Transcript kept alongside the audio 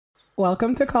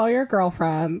Welcome to Call Your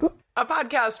Girlfriend, a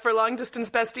podcast for long-distance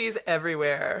besties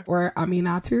everywhere. We're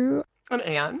Aminatu. And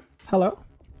Anne. Hello.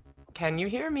 Can you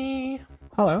hear me?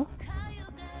 Hello.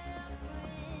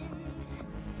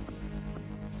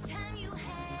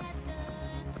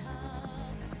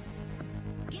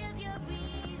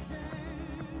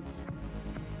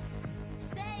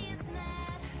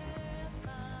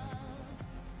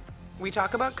 We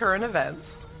talk about current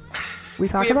events. We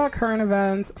talk about current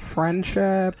events,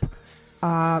 friendship,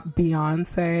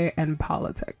 Beyonce, and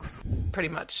politics. Pretty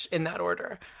much in that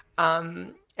order.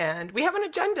 And we have an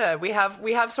agenda. We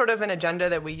have sort of an agenda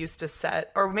that we used to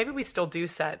set, or maybe we still do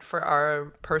set for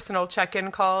our personal check-in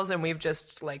calls, and we've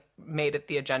just made it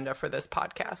the agenda for this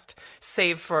podcast,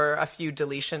 save for a few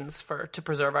deletions to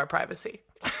preserve our privacy.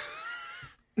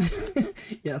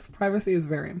 Yes, privacy is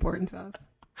very important to us.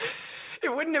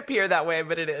 It wouldn't appear that way,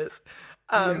 but it is.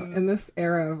 In this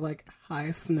era of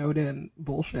high Snowden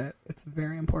bullshit, it's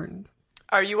very important.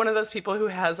 Are you one of those people who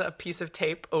has a piece of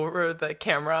tape over the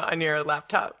camera on your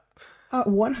laptop?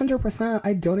 100%.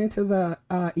 I donate to the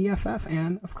EFF,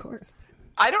 Anne, of course.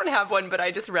 I don't have one, but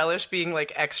I just relish being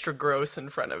extra gross in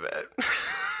front of it.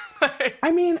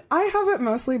 I mean, I have it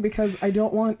mostly because I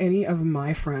don't want any of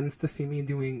my friends to see me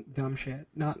doing dumb shit.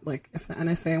 Not if the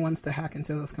NSA wants to hack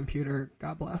into this computer,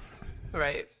 God bless.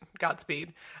 Right.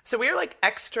 Godspeed. So we're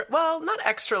extra, well, not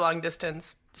extra long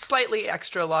distance, slightly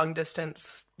extra long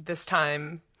distance this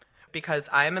time because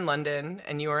I am in London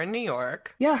and you are in New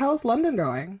York. Yeah, how's London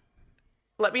going?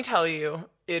 Let me tell you,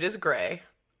 it is gray.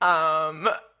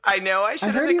 I know I should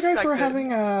have expected. I heard you guys were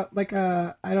having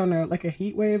a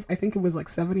heat wave. I think it was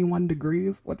 71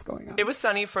 degrees. What's going on? It was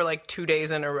sunny for 2 days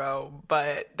in a row,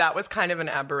 but that was kind of an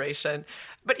aberration.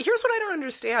 But here's what I don't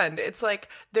understand. It's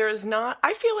there's not,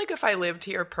 I feel if I lived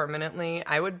here permanently,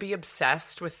 I would be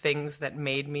obsessed with things that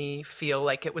made me feel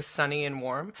like it was sunny and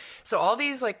warm. So all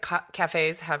these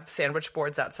cafes have sandwich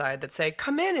boards outside that say,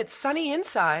 "Come in, it's sunny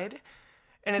inside."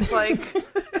 And it's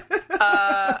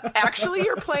actually,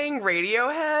 you're playing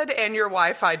Radiohead and your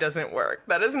Wi-Fi doesn't work.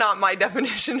 That is not my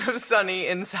definition of sunny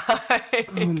inside.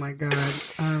 Oh my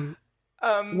God.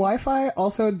 Wi-Fi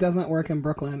also doesn't work in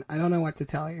Brooklyn. I don't know what to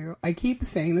tell you. I keep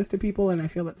saying this to people and I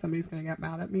feel that somebody's going to get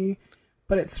mad at me,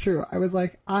 but it's true. I was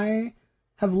I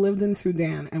have lived in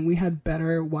Sudan and we had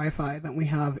better Wi-Fi than we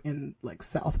have in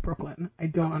South Brooklyn. I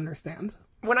don't understand.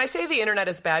 When I say the internet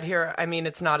is bad here, I mean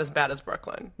it's not as bad as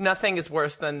Brooklyn. Nothing is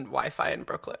worse than Wi-Fi in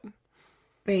Brooklyn.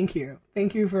 Thank you.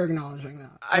 Thank you for acknowledging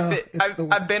that.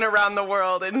 I've been around the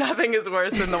world and nothing is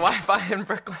worse than the Wi-Fi in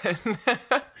Brooklyn.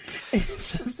 It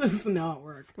just does not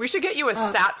work. We should get you a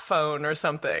sat phone or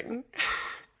something.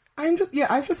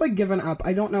 I've just given up.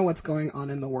 I don't know what's going on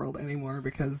in the world anymore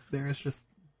because there is just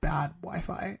bad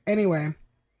Wi-Fi. Anyway,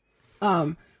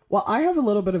 well, I have a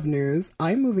little bit of news.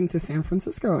 I'm moving to San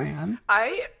Francisco, Anne.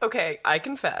 I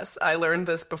confess, I learned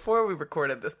this before we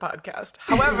recorded this podcast.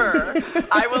 However,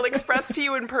 I will express to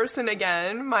you in person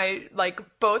again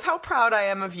both how proud I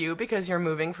am of you because you're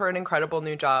moving for an incredible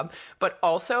new job, but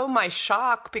also my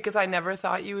shock because I never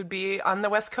thought you would be on the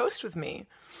West Coast with me.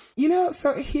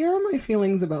 So here are my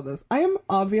feelings about this. I am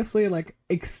obviously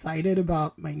excited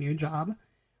about my new job.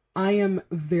 I am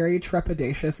very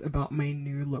trepidatious about my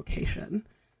new location.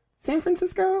 San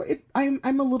Francisco, I'm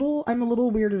a little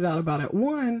weirded out about it.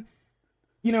 One,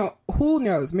 who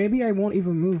knows? Maybe I won't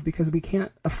even move because we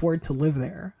can't afford to live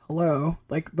there. Hello?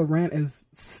 The rent is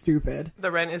stupid.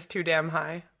 The rent is too damn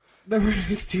high. The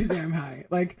rent is too damn high.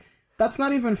 That's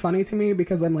not even funny to me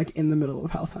because I'm in the middle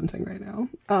of house hunting right now.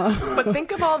 But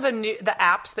think of all the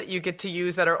apps that you get to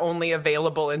use that are only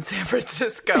available in San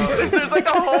Francisco. There's a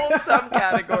whole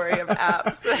subcategory of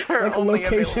apps that are only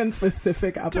location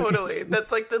specific applications. Totally.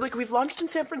 That's we've launched in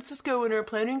San Francisco and are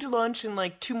planning to launch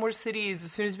in 2 more cities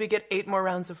as soon as we get 8 more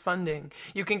rounds of funding.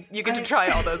 You get to try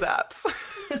all those apps.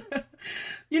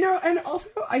 And also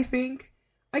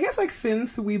I guess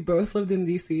since we both lived in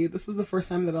DC, this is the first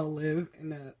time that I'll live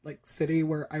in a city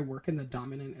where I work in the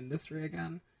dominant industry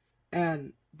again.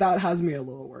 And that has me a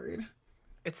little worried.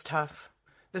 It's tough.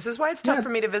 This is why it's tough for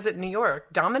me to visit New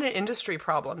York. Dominant industry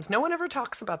problems. No one ever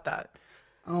talks about that.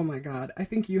 Oh my God. I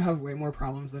think you have way more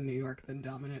problems in New York than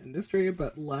dominant industry,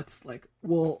 but let's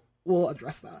we'll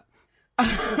address that.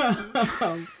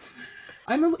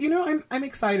 I'm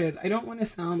excited. I don't want to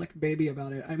sound like a baby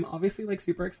about it. I'm obviously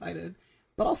super excited.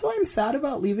 But also I'm sad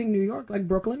about leaving New York.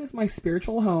 Brooklyn is my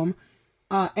spiritual home.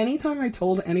 Anytime I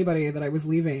told anybody that I was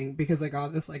leaving because I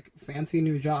got this fancy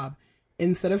new job,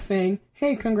 instead of saying,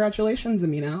 "Hey, congratulations,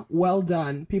 Amina, well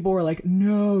done," people were like,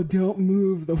 "No, don't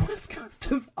move. The West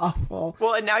Coast is awful."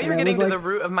 Well, and now you're getting to the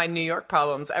root of my New York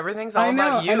problems. Everything's all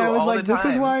about you and I was all the time. This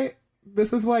is why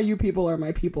this is why you people are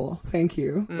my people. Thank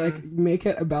you. Like, make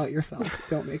it about yourself.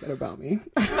 Don't make it about me.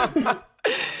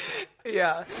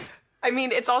 Yeah. I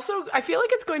mean, it's also, I feel like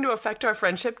it's going to affect our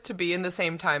friendship to be in the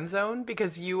same time zone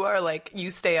because you are like, you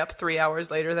stay up 3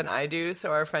 hours later than I do.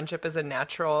 So our friendship is a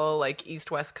natural, like,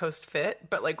 East-West Coast fit.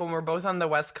 But like, when we're both on the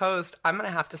West Coast, I'm going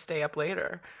to have to stay up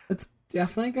later. It's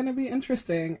definitely going to be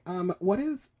interesting. What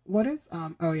is,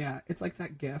 oh yeah, it's like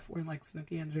that gif where like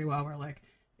Snooki and JWoww were like,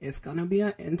 it's going to be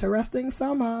an interesting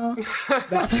summer.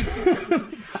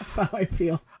 That's how I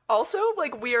feel. Also,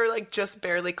 like, we are, like, just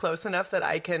barely close enough that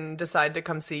I can decide to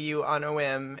come see you on a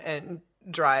whim and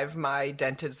drive my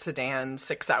dented sedan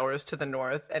 6 hours to the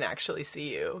north and actually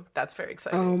see you. That's very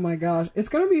exciting. Oh my gosh. It's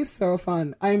going to be so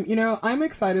fun. I'm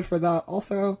excited for that.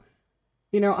 Also,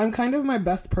 I'm kind of my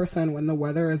best person when the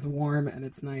weather is warm and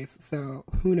it's nice. So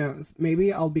who knows?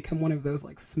 Maybe I'll become one of those,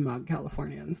 like, smug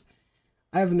Californians.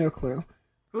 I have no clue.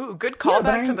 Ooh, good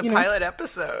callback to the pilot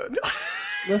episode.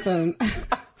 Listen,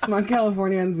 smug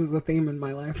Californians is a theme in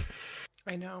my life.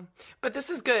 I know. But this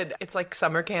is good. It's like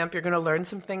summer camp. You're going to learn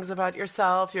some things about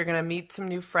yourself. You're going to meet some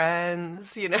new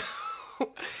friends,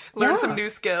 learn some new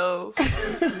skills.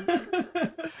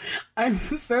 I'm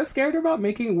so scared about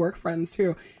making work friends,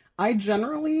 too.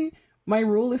 My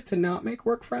rule is to not make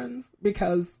work friends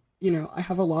because, I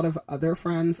have a lot of other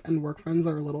friends and work friends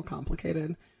are a little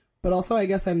complicated. But also, I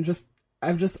guess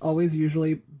I've just always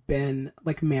usually been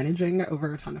like managing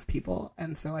over a ton of people.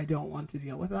 And so I don't want to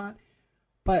deal with that.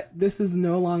 But this is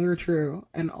no longer true.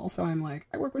 And also I'm like,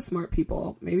 I work with smart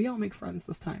people. Maybe I'll make friends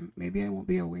this time. Maybe I won't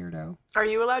be a weirdo. Are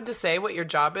you allowed to say what your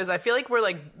job is? I feel like we're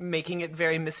like making it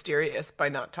very mysterious by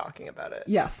not talking about it.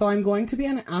 Yeah. So I'm going to be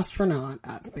an astronaut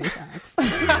at SpaceX.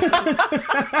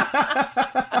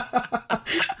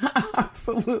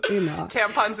 Absolutely not.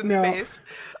 Tampons in space.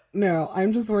 No,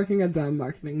 I'm just working a dumb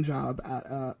marketing job at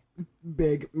a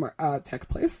big tech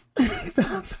place.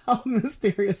 That's how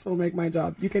mysterious we'll make my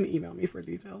job. You can email me for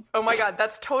details. Oh my God,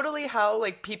 that's totally how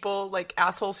like people, like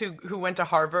assholes who went to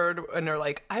Harvard and are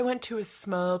like, I went to a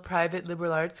small private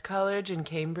liberal arts college in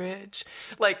Cambridge.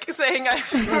 Like saying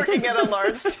I'm working at a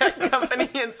large tech company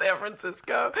in San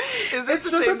Francisco. It's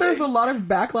just that there's a lot of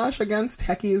backlash against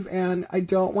techies and I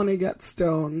don't want to get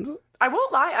stoned. I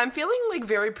won't lie. I'm feeling like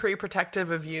very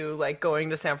pre-protective of you, like going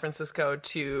to San Francisco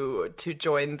to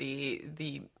join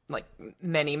the like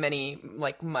many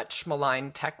like much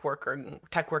maligned tech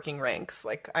working ranks.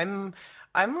 Like I'm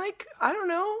like, I don't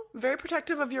know, very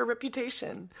protective of your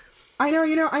reputation. I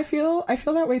know, I feel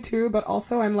that way too, but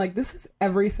also I'm like, this is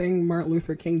everything Martin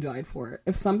Luther King died for.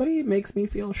 If somebody makes me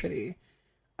feel shitty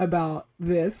about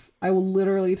this, I will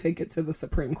literally take it to the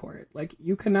Supreme Court. Like,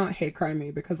 you cannot hate crime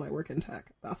me because I work in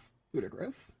tech. That's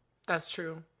ludicrous. That's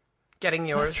true. Getting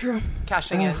yours. That's true.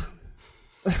 Cashing in.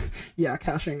 Yeah,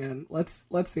 cashing in. Let's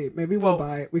see. Maybe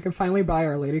we can finally buy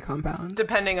our lady compound.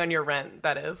 Depending on your rent,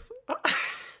 that is.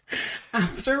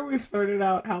 After we've sorted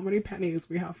out how many pennies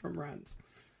we have from rent,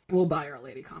 we'll buy our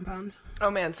lady compound. Oh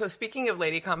man, so speaking of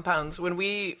lady compounds, when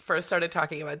we first started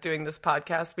talking about doing this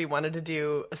podcast, we wanted to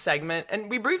do a segment, and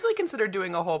we briefly considered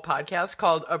doing a whole podcast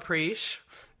called Appreciate.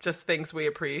 Just things we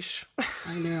appreciate.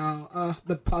 I know.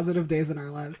 The positive days in our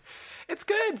lives. It's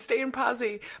good. Stay in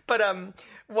posy. But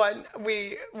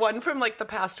one from like the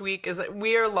past week is that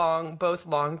we are both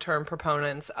long-term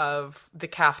proponents of the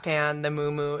kaftan, the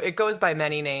muumuu. It goes by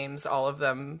many names, all of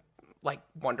them like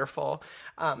wonderful,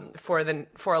 for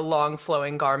a long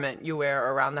flowing garment you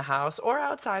wear around the house or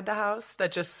outside the house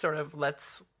that just sort of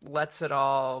lets it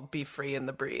all be free in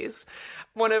the breeze.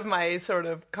 One of my sort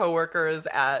of coworkers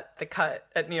at The Cut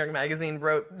at New York Magazine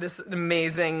wrote this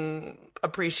amazing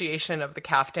appreciation of the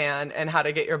kaftan and how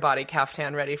to get your body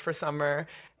kaftan ready for summer.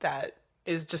 That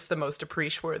is just the most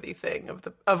appreciate-worthy thing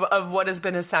of what has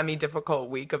been a semi-difficult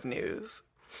week of news.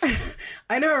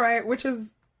 I know, right? Which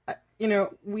is,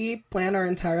 we plan our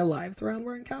entire lives around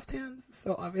wearing kaftans,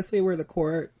 so obviously we're the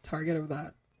core target of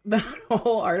that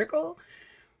whole article.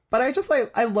 But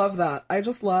I love that. I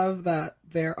just love that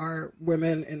there are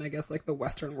women in, I guess, like the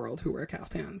Western world who wear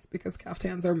kaftans, because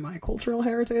kaftans are my cultural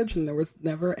heritage and there was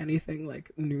never anything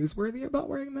like newsworthy about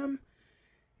wearing them.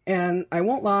 And I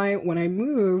won't lie, when I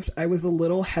moved, I was a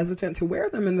little hesitant to wear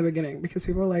them in the beginning because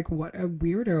people were like, what a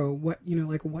weirdo.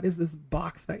 What is this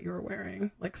box that you're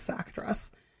wearing? Like sack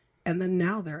dress. And then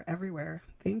now they're everywhere.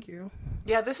 Thank you.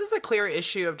 Yeah, this is a clear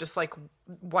issue of just like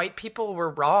white people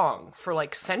were wrong for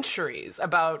like centuries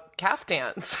about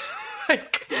caftans.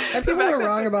 And people were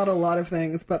wrong about a lot of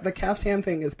things, but the caftan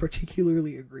thing is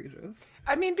particularly egregious.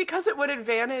 I mean, because it would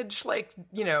advantage, like,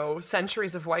 you know,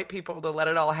 centuries of white people to let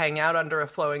it all hang out under a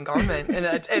flowing garment,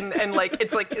 and like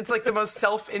it's like the most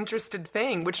self-interested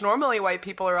thing, which normally white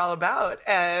people are all about.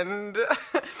 And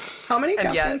how many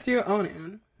caftans do you own,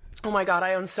 Anne? Oh my God,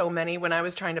 I own so many. When I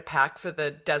was trying to pack for the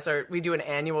desert, we do an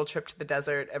annual trip to the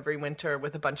desert every winter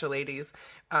with a bunch of ladies,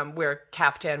 where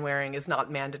caftan wearing is not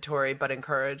mandatory but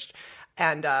encouraged.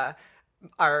 And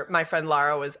my friend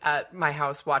Lara was at my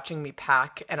house watching me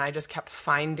pack, and I just kept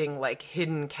finding like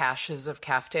hidden caches of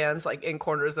caftans, like in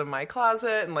corners of my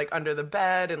closet and like under the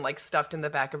bed and like stuffed in the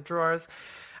back of drawers.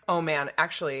 Oh man,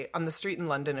 actually, on the street in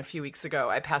London a few weeks ago,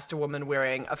 I passed a woman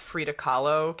wearing a Frida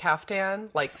Kahlo caftan.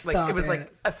 Like it was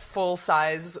like a full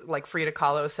size like Frida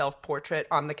Kahlo self-portrait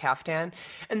on the caftan.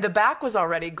 And the back was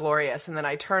already glorious. And then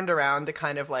I turned around to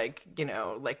kind of like, you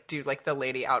know, like do like the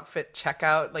lady outfit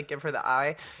checkout, like give her the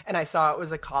eye. And I saw it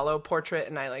was a Kahlo portrait,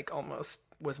 and I like almost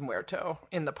was muerto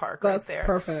in the park. That's right there.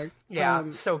 Perfect. Yeah,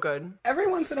 so good. Every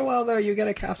once in a while, though, you get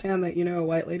a caftan that, you know, a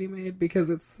white lady made because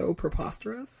it's so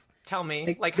preposterous. Tell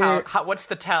me, like how what's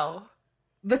the tell?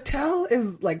 The tell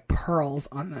is like pearls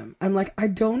on them. I'm like, I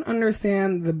don't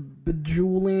understand the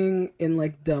bejeweling in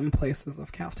like dumb places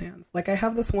of caftans. Like I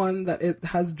have this one that it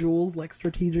has jewels like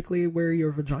strategically where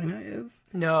your vagina is.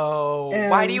 No.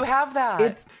 And why do you have that?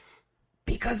 It's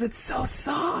because it's so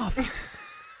soft.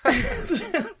 It's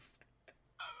just...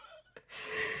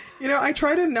 You know, I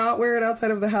try to not wear it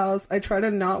outside of the house. I try to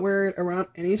not wear it around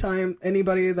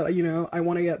anybody that, you know, I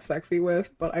want to get sexy with,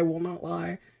 but I will not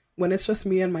lie. When it's just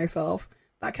me and myself,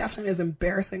 that caftan is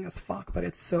embarrassing as fuck, but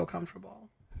it's so comfortable.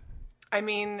 I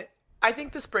mean, I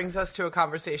think this brings us to a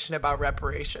conversation about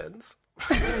reparations.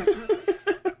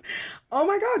 Oh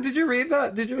my God, did you read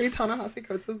Ta-Nehisi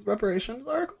Coates' reparations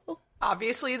article?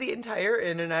 Obviously, the entire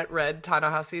internet read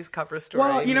Ta-Nehisi's cover story.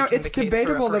 Well, you know, it's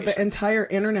debatable that the entire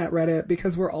internet read it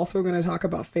because we're also going to talk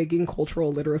about faking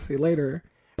cultural literacy later.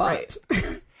 But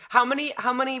right. How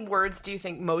many words do you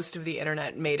think most of the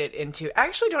internet made it into? I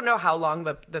actually don't know how long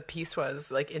the piece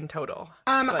was, like, in total.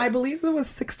 I believe it was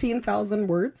 16,000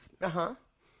 words. Uh-huh.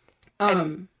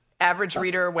 And average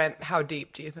reader went how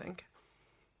deep, do you think?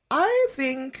 I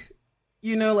think...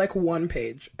 You know, like one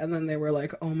page, and then they were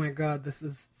like, oh my God, this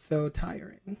is so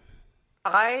tiring.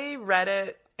 I read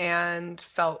it and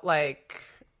felt like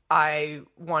I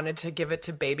wanted to give it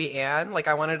to baby Anne. Like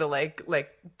I wanted to like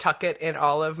tuck it in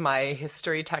all of my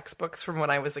history textbooks from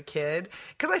when I was a kid.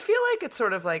 Because I feel like it's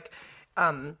sort of like,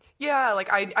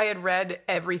 like I had read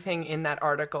everything in that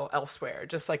article elsewhere,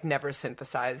 just like never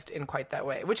synthesized in quite that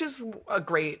way, which is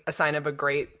a sign of a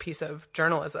great piece of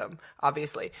journalism,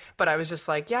 obviously. But I was just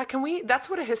like, yeah, that's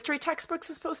what a history textbook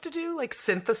is supposed to do? Like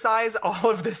synthesize all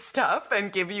of this stuff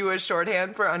and give you a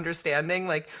shorthand for understanding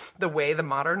like the way the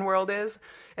modern world is.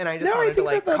 And I just wanted to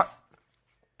like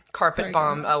carpet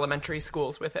bomb elementary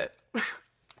schools with it.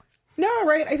 No,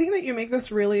 right. I think that you make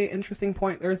this really interesting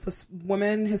point. There's this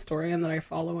woman historian that I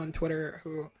follow on Twitter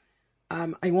who,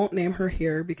 I won't name her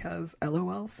here because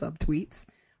LOL subtweets.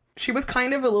 She was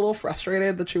kind of a little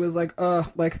frustrated that she was like,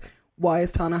 why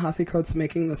is Ta-Nehisi Coates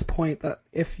making this point that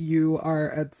if you are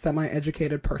a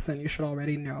semi-educated person, you should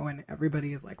already know, and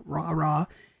everybody is like rah-rah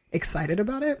excited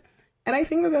about it. And I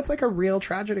think that that's like a real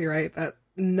tragedy, right? That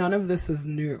none of this is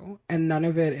new and none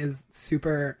of it is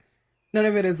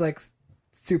like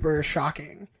super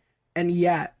shocking, and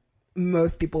yet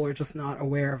most people are just not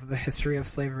aware of the history of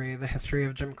slavery, the history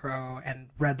of Jim Crow and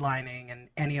redlining and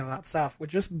any of that stuff, which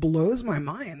just blows my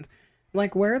mind.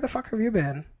 Like, where the fuck have you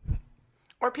been?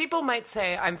 Or people might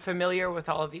say, I'm familiar with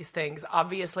all of these things.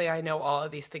 Obviously, I know all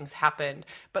of these things happened,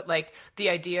 but like the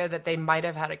idea that they might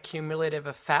have had a cumulative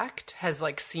effect has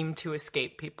like seemed to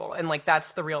escape people, and like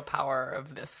that's the real power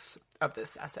of this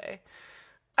essay.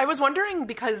 I was wondering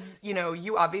because, you know,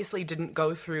 you obviously didn't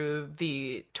go through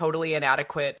the totally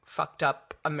inadequate, fucked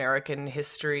up American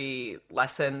history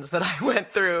lessons that I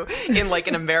went through in like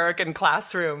an American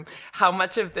classroom. How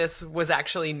much of this was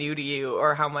actually new to you,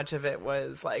 or how much of it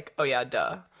was like, oh yeah,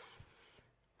 duh?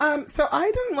 So I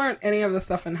didn't learn any of this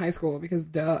stuff in high school because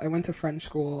I went to French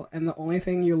school, and the only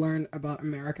thing you learn about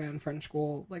America in French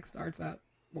school like starts at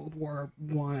World War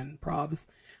I probs.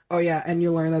 Oh yeah, and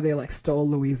you learn that they like stole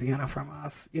Louisiana from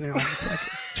us. You know, it's like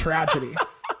tragedy.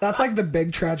 That's like the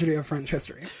big tragedy of French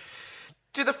history.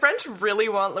 Do the French really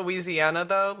want Louisiana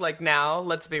though? Like now,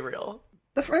 let's be real.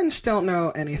 The French don't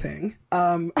know anything.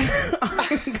 I'm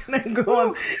gonna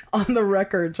go on the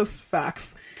record, just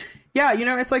facts. Yeah, you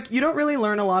know, it's like you don't really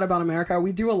learn a lot about America.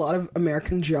 We do a lot of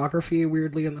American geography,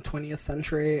 weirdly, in the 20th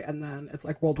century, and then it's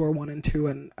like World War One and Two,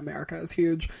 and America is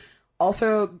huge.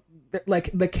 Also, like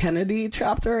the Kennedy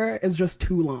chapter is just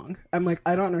too long. I'm like,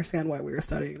 I don't understand why we were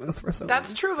studying this for so long.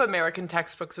 That's true of American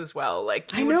textbooks as well. Like,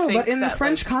 I know, but in the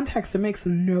French context, it makes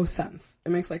no sense. It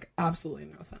makes like absolutely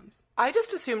no sense. I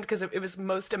just assumed because it was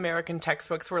most American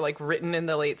textbooks were like written in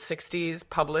the late 60s,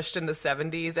 published in the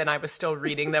 70s, and I was still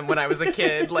reading them when I was a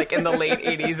kid, like in the late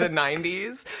 80s and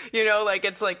 90s. You know, like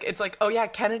it's like, oh yeah,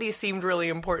 Kennedy seemed really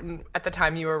important at the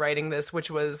time you were writing this,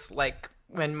 which was like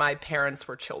when my parents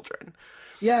were children.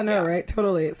 Yeah, no, right,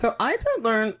 totally. So I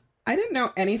didn't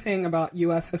know anything about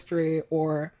U.S. history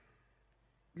or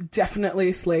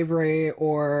definitely slavery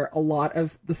or a lot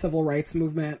of the civil rights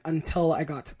movement until I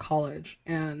got to college.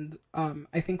 And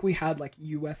I think we had like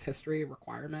U.S. history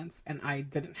requirements, and I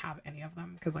didn't have any of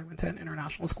them because I went to an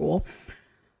international school.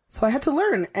 So I had to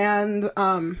learn. And,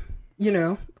 you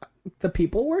know, the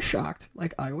people were shocked.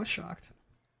 Like, I was shocked.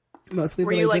 Mostly.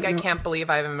 Were you like, I can't believe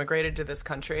I've immigrated to this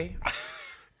country?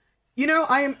 You know,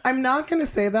 I'm not going to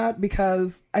say that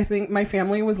because I think my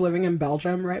family was living in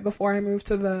Belgium right before I moved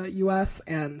to the U.S.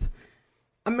 and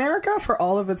America, for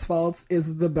all of its faults,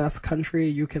 is the best country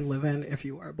you can live in if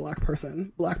you are a Black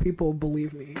person. Black people,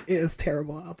 believe me, it is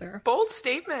terrible out there. Bold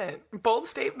statement. Bold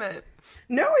statement.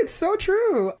 No, it's so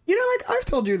true. You know, like I've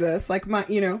told you this, like my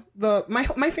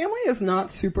family is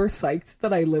not super psyched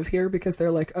that I live here because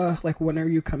they're like, like when are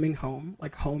you coming home?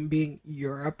 Like home being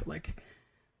Europe, like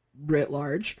writ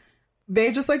large.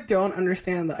 They just like don't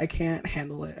understand that I can't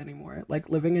handle it anymore. Like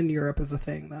living in Europe is a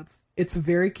thing it's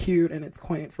very cute and it's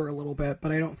quaint for a little bit,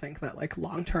 but I don't think that like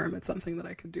long term it's something that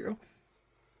I could do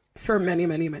for many,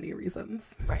 many, many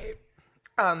reasons. Right.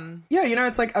 Yeah, you know,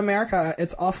 it's like America,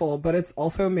 it's awful, but it's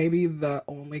also maybe the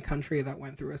only country that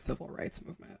went through a civil rights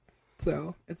movement.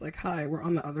 So it's like, hi, we're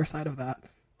on the other side of that.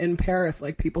 In Paris,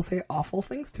 like people say awful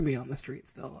things to me on the street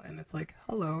still, and it's like,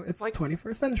 hello, it's like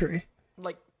 21st century.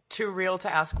 Like too real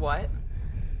to ask what?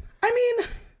 I mean,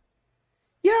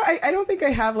 yeah, I don't think I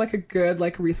have like a good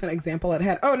like recent example at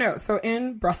hand. Oh no, so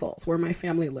in Brussels, where my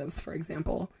family lives, for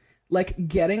example, like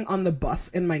getting on the bus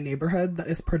in my neighborhood that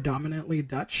is predominantly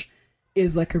Dutch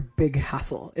is like a big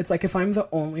hassle. It's like if I'm the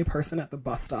only person at the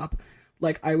bus stop,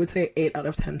 like I would say 8 out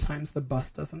of 10 times the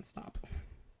bus doesn't stop.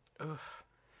 Ugh.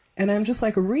 And I'm just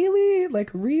like, really,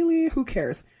 who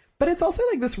cares? But it's also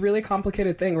like this really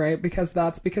complicated thing, right? Because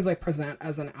that's because I present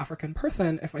as an African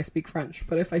person if I speak French.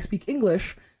 But if I speak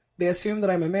English, they assume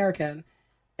that I'm American.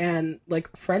 And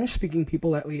like French speaking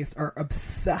people, at least, are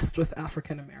obsessed with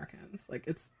African Americans. Like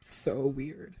it's so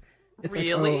weird. It's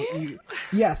really? Like,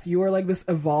 yes, you are like this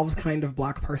evolved kind of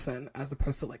Black person as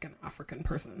opposed to like an African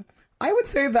person. I would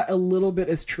say that a little bit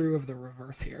is true of the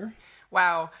reverse here.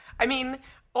 Wow. I mean,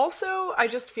 also, I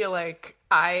just feel like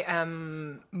I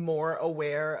am more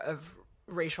aware of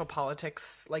racial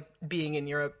politics, like being in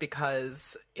Europe,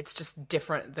 because it's just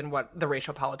different than what the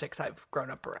racial politics I've grown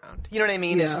up around. You know what I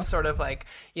mean? Yeah. It's just sort of like,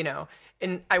 you know,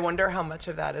 and I wonder how much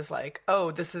of that is like,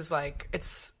 oh, this is like,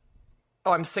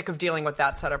 I'm sick of dealing with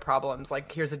that set of problems.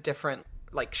 Like, here's a different,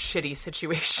 like, shitty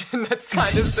situation that's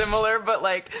kind of similar, but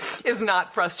like is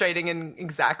not frustrating in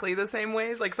exactly the same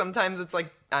ways. Like sometimes it's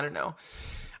like, I don't know.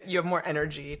 You have more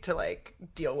energy to like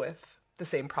deal with the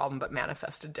same problem but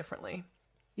manifested differently.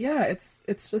 Yeah, it's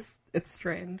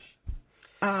strange.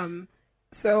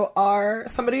 So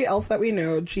somebody else that we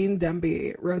know, Gene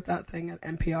Demby, wrote that thing at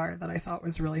NPR that I thought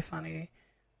was really funny.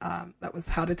 That was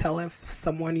how to tell if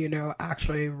someone you know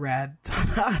actually read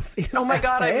Ta-Nehisi's Oh my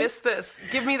God, essay. I missed this.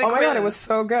 Give me the quiz. Oh my God, it was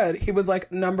so good. He was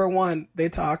like, number 1, they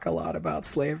talk a lot about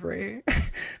slavery.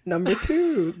 Number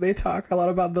 2, they talk a lot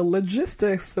about the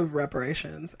logistics of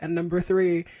reparations. And number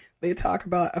 3, they talk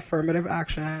about affirmative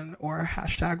action or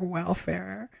hashtag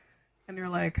welfare. And you're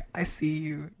like, I see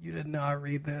you. You did not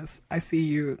read this. I see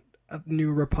you.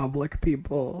 New Republic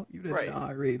people, you did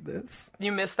not read this.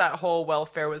 You missed that whole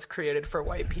welfare was created for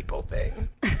white people thing.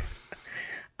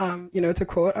 You know, to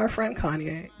quote our friend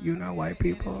Kanye, you know white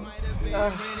people.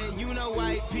 You know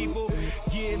white people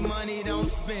get money, don't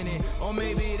spend it. Or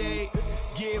maybe they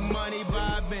get money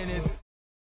by business.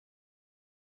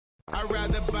 I'd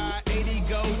rather buy 80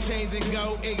 gold chains and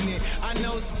go ignorant. I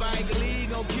know Spike Lee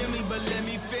gon' kill me, but let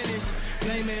me finish.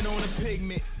 Blame it on the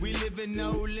pigment. We live in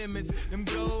no limits. Them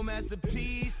gold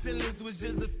masterpiece ceilings was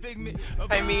just a figment.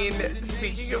 I mean,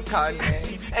 speaking of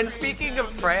Kanye, and speaking of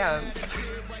France.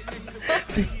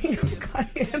 Speaking of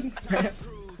Kanye and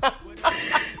France.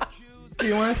 Do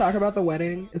you want to talk about the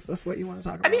wedding? Is this what you want to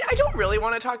talk about? I mean, I don't really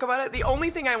want to talk about it. The only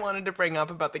thing I wanted to bring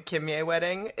up about the Kimye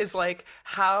wedding is like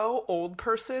how old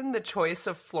person the choice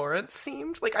of Florence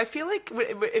seemed. Like, I feel like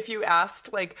if you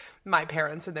asked like my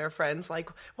parents and their friends, like,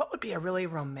 what would be a really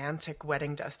romantic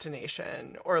wedding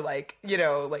destination, or like, you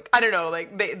know, like, I don't know,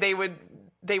 like they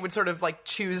would sort of like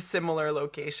choose similar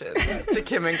locations to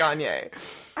Kim and Kanye.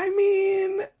 I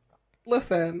mean,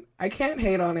 listen, I can't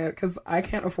hate on it because I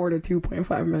can't afford a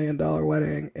 $2.5 million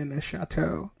wedding in a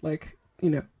chateau. Like,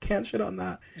 you know, can't shit on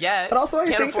that. Yet. But also, I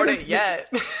can't think afford that it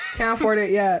yet. Can't afford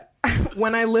it yet.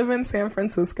 When I live in San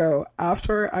Francisco,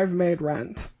 after I've made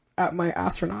rent at my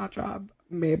astronaut job,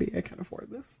 maybe I can afford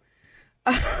this.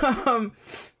 I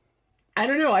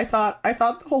don't know. I thought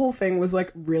the whole thing was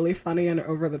like really funny and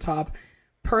over the top.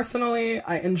 Personally,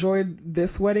 I enjoyed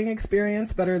this wedding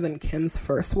experience better than Kim's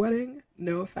first wedding.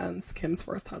 No offense, Kim's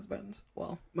first husband.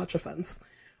 Well, much offense.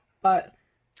 But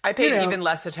I paid even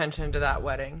less attention to that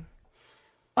wedding.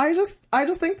 I just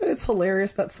think that it's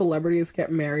hilarious that celebrities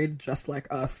get married just like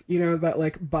us. You know, that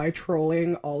like by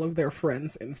trolling all of their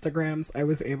friends' Instagrams, I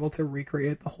was able to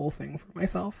recreate the whole thing for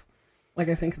myself. Like,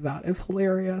 I think that is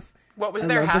hilarious. What was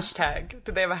their hashtag?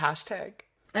 Did they have a hashtag?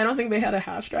 I don't think they had a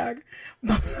hashtag.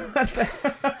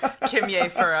 Kimye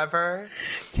forever.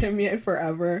 Kimye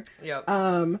forever. Yep.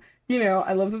 You know,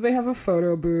 I love that they have a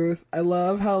photo booth. I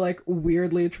love how, like,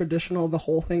 weirdly traditional the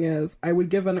whole thing is. I would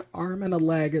give an arm and a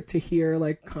leg to hear,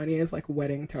 like, Kanye's, like,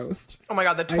 wedding toast. Oh my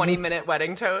god, the 20-minute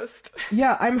wedding toast.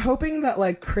 Yeah, I'm hoping that,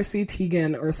 like, Chrissy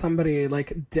Teigen or somebody,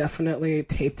 like, definitely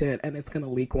taped it and it's gonna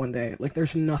leak one day. Like,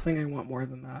 there's nothing I want more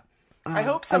than that. I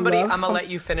hope somebody... I'm gonna let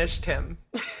you finish, Tim.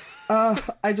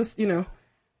 I just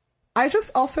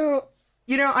also,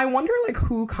 you know, I wonder, like,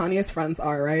 who Kanye's friends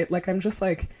are, right? Like, I'm just,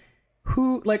 like,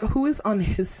 who is on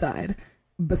his side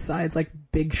besides, like,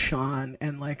 Big Sean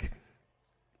and, like,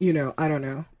 you know, I don't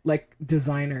know, like,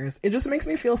 designers. It just makes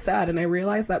me feel sad, and I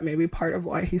realize that maybe part of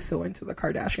why he's so into the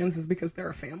Kardashians is because they're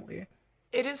a family.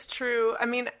 It is true. I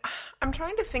mean, I'm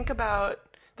trying to think about...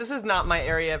 This is not my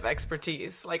area of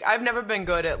expertise. Like, I've never been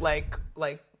good at, like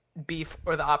beef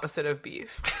or the opposite of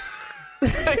beef.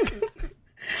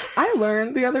 I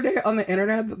learned the other day on the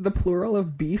internet that the plural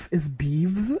of beef is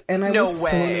beeves, and I was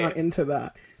so not into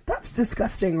that. That's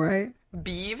disgusting, right?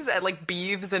 Beeves? Like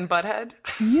Beavis and Butthead?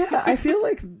 Yeah, I feel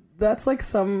like that's like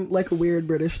some like weird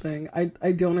British thing.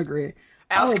 I don't agree.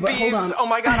 Ask Beeves. Oh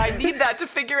my god, I need that to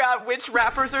figure out which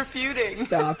rappers are feuding.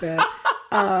 Stop it.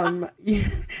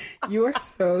 You are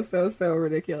so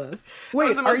ridiculous.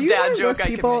 Wait, are you one of those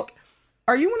people?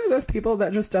 Are you one of those people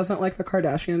that just doesn't like the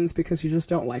Kardashians because you just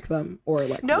don't like them, or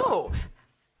like? No, what?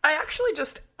 I actually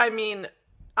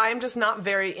I'm just not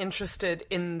very interested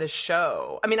in the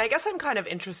show. I mean, I guess I'm kind of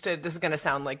interested. This is going to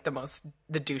sound like the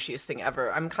douchiest thing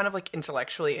ever. I'm kind of like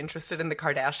intellectually interested in the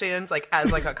Kardashians, like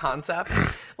as like a concept.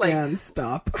 Like, and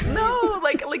stop. No,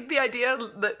 like the idea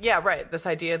that, yeah, right. This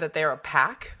idea that they're a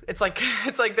pack. It's like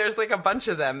there's like a bunch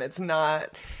of them. It's not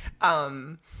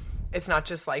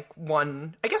just like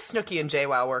one. I guess Snooki and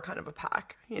JWoww were kind of a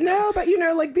pack. You know? No, but you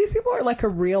know, like these people are like a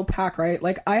real pack, right?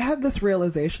 Like I had this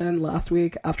realization last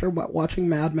week after watching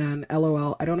Mad Men.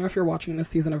 LOL. I don't know if you're watching this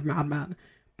season of Mad Men,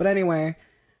 but anyway,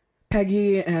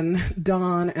 Peggy and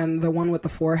Don and the one with the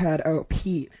forehead,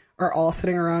 Pete, are all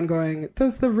sitting around going,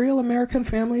 "Does the real American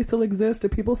family still exist? Do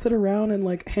people sit around and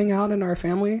like hang out in our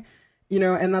family?" You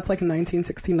know, and that's like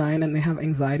 1969, and they have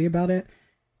anxiety about it.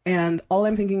 And all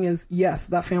I'm thinking is, yes,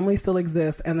 that family still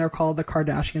exists, and they're called the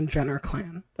Kardashian-Jenner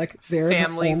clan. Like, they're the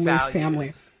only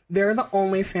family. They're the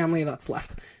only family that's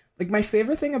left. Like, my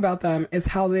favorite thing about them is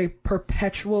how they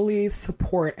perpetually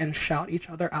support and shout each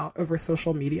other out over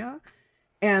social media.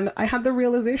 And I had the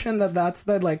realization that that's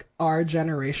the, like, our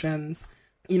generation's,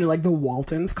 you know, like the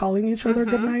Waltons calling each other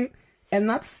goodnight. And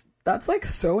that's like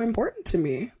so important to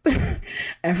me.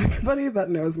 Everybody that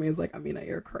knows me is like, Amina,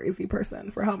 you're a crazy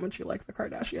person for how much you like the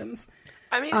Kardashians.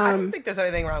 I mean, I don't think there's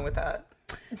anything wrong with that.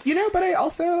 You know, but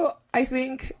I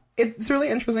think it's really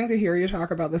interesting to hear you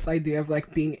talk about this idea of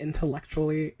like being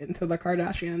intellectually into the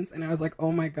Kardashians. And I was like,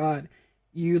 oh my God,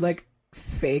 you like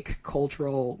fake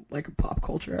cultural, like pop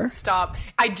culture. Stop.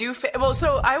 I do.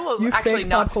 So I will you actually fake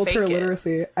not pop culture fake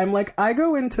literacy. It. I'm like, I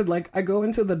go into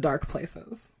the dark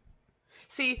places.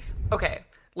 See, okay,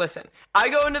 listen. I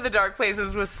go into the dark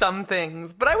places with some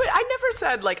things, but I never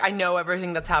said, like, I know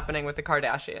everything that's happening with the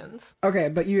Kardashians. Okay,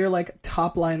 but you're, like,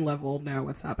 top line level know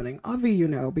what's happening. Avi, you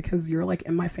know, because you're, like,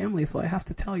 in my family, so I have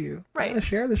to tell you. Right. I gotta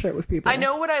share the shit with people. I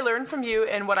know what I learned from you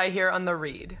and what I hear on the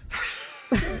read.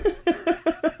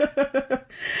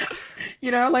 You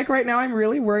know, like right now I'm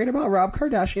really worried about Rob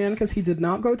Kardashian because he did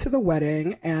not go to the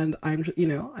wedding. And I'm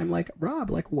like, Rob,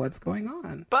 like, what's going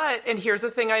on? But, and here's the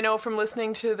thing I know from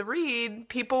listening to the read,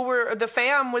 the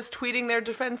fam was tweeting their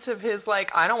defense of his,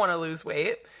 like, I don't want to lose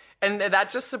weight. And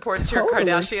that just supports your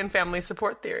Kardashian family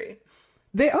support theory.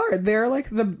 They are. They're like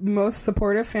the most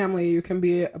supportive family you can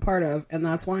be a part of. And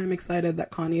that's why I'm excited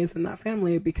that Kanye is in that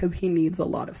family, because he needs a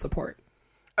lot of support.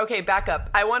 Okay, back up.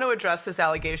 I want to address this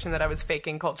allegation that I was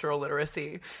faking cultural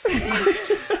literacy. You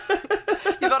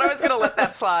thought I was going to let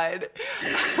that slide.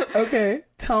 Okay,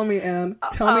 tell me, Anne.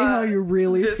 Tell me how you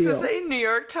really feel. This is a New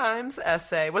York Times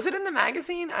essay. Was it in the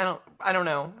magazine? I don't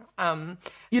know.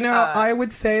 I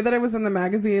would say that it was in the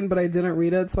magazine, but I didn't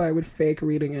read it, so I would fake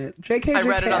reading it. JK, I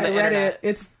read it on the internet.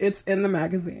 It's in the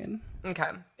magazine.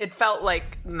 Okay. It felt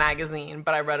like magazine,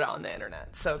 but I read it on the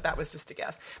internet, so that was just a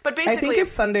guess. But basically, I think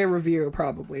it's Sunday Review,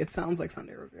 probably. It sounds like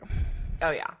Sunday Review.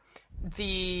 Oh, yeah.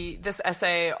 This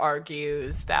essay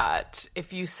argues that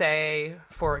if you say,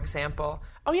 for example,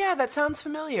 oh, yeah, that sounds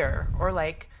familiar, or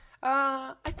like,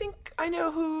 I think I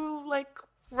know who, like,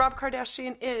 Rob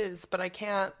Kardashian is, but I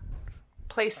can't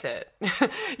place it.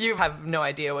 You have no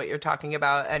idea what you're talking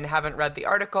about and haven't read the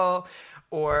article.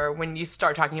 Or when you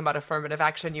start talking about affirmative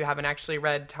action, you haven't actually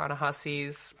read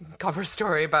Ta-Nehisi's cover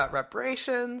story about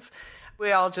reparations.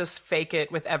 We all just fake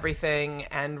it with everything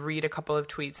and read a couple of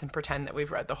tweets and pretend that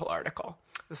we've read the whole article.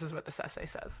 This is what this essay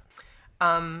says.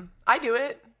 I do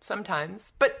it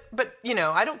sometimes, but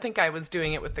I don't think I was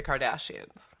doing it with the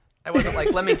Kardashians. I wasn't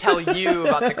like, let me tell you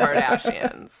about the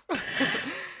Kardashians.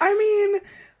 I mean,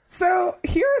 so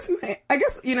here's I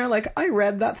guess, I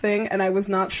read that thing and I was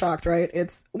not shocked, right?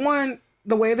 It's one,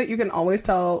 the way that you can always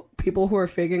tell people who are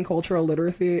faking cultural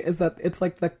literacy is that it's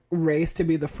like the race to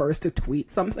be the first to tweet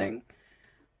something.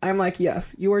 I'm like,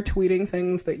 yes, you are tweeting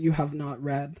things that you have not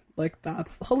read. Like,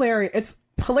 that's hilarious. It's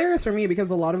hilarious for me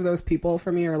because a lot of those people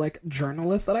for me are like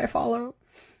journalists that I follow.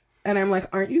 And I'm like,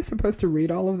 aren't you supposed to read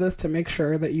all of this to make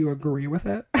sure that you agree with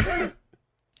it?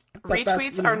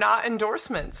 Retweets are not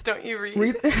endorsements. Don't you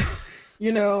read?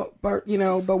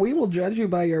 But we will judge you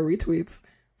by your retweets.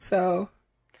 So...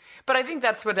 But I think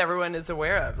that's what everyone is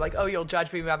aware of. Like, oh, you'll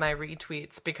judge me by my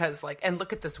retweets because, like, and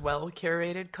look at this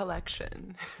well-curated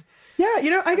collection.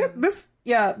 Yeah, I get this.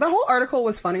 Yeah, the whole article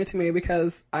was funny to me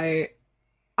because I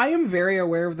am very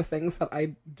aware of the things that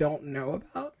I don't know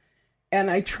about.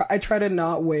 And I try to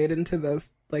not wade into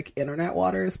those, like, internet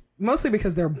waters, mostly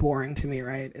because they're boring to me,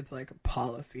 right? It's like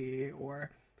policy or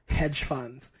hedge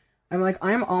funds. I'm like,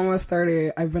 I'm almost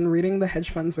 30. I've been reading the hedge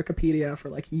funds Wikipedia for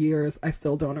like years. I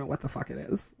still don't know what the fuck it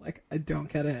is. Like, I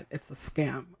don't get it. It's a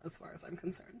scam as far as I'm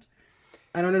concerned.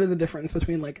 I don't know the difference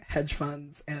between like hedge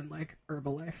funds and like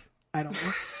Herbalife. I don't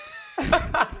know.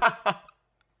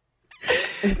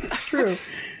 It's true.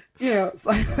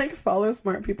 So I like follow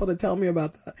smart people to tell me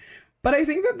about that. But I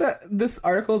think that this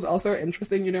article is also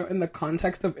interesting, in the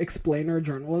context of explainer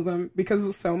journalism,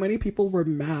 because so many people were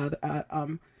mad at,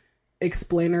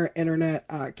 explainer internet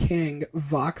king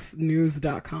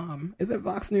voxnews.com. Is it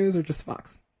Vox News or just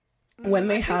Vox? When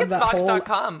they had that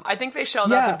Vox.com. I think they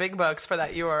shelled out the big bucks for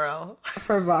that URL.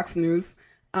 For Vox News.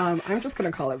 I'm just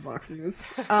going to call it Vox News.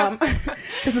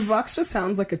 Because Vox just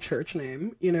sounds like a church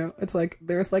name, It's like,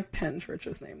 there's like 10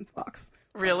 churches named Vox.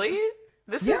 So. Really?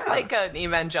 This is like an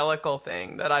evangelical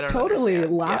thing that I don't totally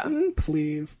understand. Latin,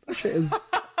 please. That shit is...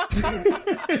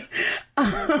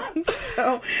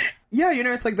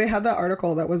 it's like they had that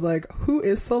article that was like, who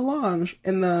is Solange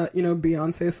in the,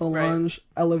 Beyonce Solange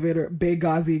elevator,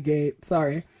 Benghazi gate.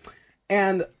 Sorry.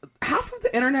 And half of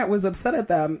the internet was upset at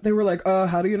them. They were like, oh,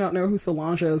 how do you not know who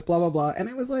Solange is? Blah, blah, blah. And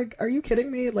I was like, are you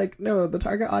kidding me? Like, no, the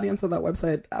target audience of that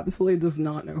website absolutely does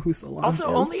not know who Solange is.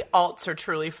 Also, only alts are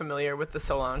truly familiar with the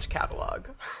Solange catalog.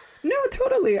 No,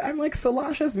 totally. I'm like,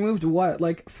 Solange has moved what,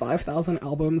 like 5,000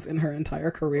 albums in her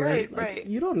entire career. Right.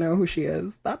 You don't know who she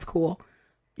is. That's cool.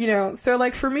 So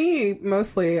like for me,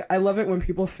 mostly, I love it when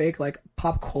people fake like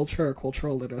pop culture or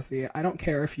cultural literacy. I don't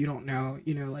care if you don't know,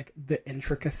 like the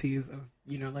intricacies of,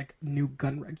 like new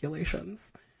gun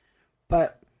regulations.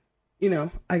 But,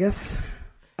 I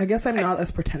guess I'm not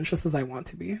as pretentious as I want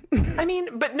to be. I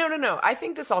mean, but no. I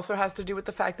think this also has to do with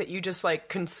the fact that you just like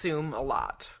consume a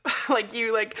lot. Like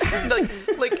you like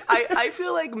I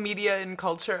feel like media and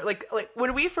culture, like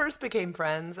when we first became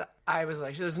friends, I was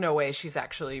like, there's no way she's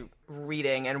actually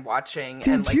reading and watching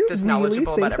and like this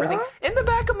knowledgeable about everything. In the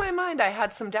back of my mind, I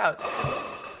had some doubts.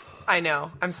 I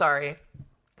know. I'm sorry.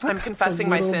 I'm confessing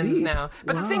my sins deep. Now.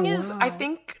 But the thing is, I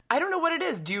don't know what it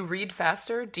is. Do you read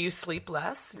faster? Do you sleep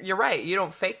less? You're right. You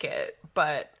don't fake it.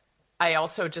 But I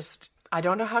also I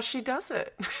don't know how she does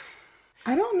it.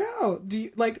 I don't know. Do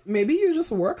you, like, maybe you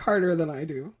just work harder than I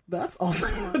do. That's also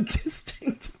a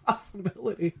distinct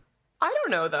possibility. I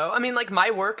don't know, though. I mean, like, my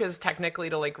work is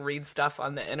technically to, like, read stuff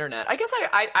on the internet. I guess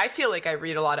I feel like I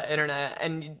read a lot of internet,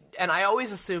 and I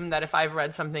always assume that if I've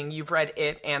read something, you've read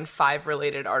it and 5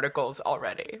 related articles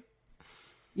already.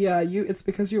 Yeah, it's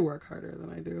because you work harder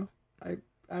than I do.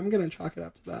 I'm going to chalk it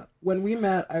up to that. When we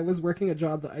met, I was working a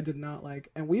job that I did not like,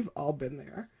 and we've all been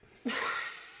there.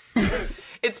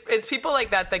 It's people like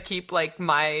that keep like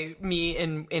me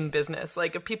in business.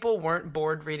 Like if people weren't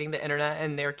bored reading the internet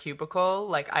in their cubicle,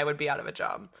 like I would be out of a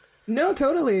job. No,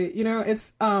 totally. You know,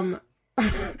 it's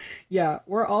yeah,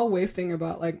 we're all wasting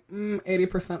about like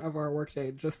 80% of our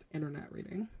workday just internet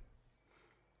reading.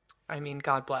 I mean,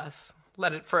 God bless.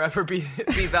 Let it forever be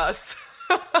thus.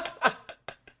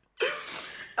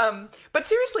 But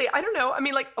seriously, I don't know. I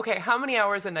mean, like, okay, how many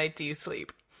hours a night do you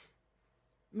sleep?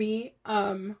 Me,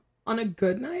 on a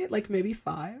good night, like maybe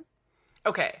 5.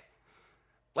 Okay.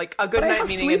 Like a good night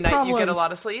meaning a night problems. You get a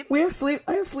lot of sleep? I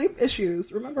have sleep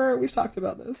issues. Remember, we've talked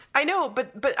about this. I know,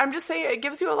 but I'm just saying it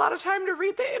gives you a lot of time to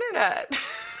read the internet.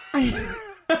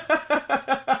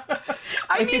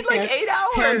 I need like 8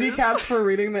 hours. Handicaps for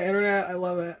reading the internet. I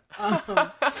love it.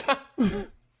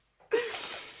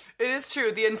 It is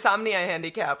true. The insomnia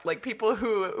handicap. Like people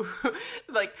who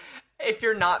like, if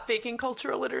you're not faking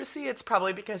cultural literacy, it's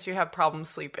probably because you have problems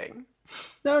sleeping.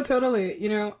 No, totally. You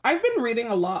know, I've been reading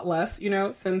a lot less, you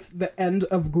know, since the end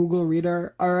of Google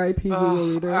Reader. R.I.P. Google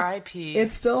Reader. R.I.P.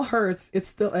 It still hurts. It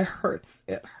hurts.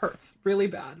 It hurts really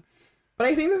bad. But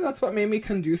I think that's what made me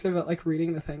conducive at, like,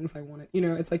 reading the things I wanted. You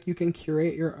know, it's like you can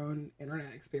curate your own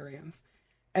internet experience.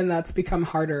 And that's become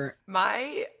harder.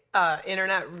 My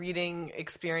internet reading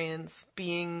experience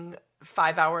being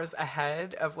 5 hours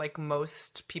ahead of like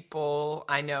most people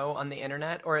I know on the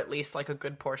internet, or at least like a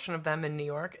good portion of them in New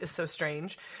York, is so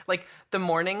strange. Like the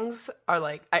mornings are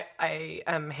like, I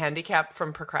am handicapped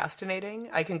from procrastinating.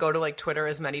 I can go to like Twitter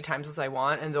as many times as I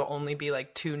want and there'll only be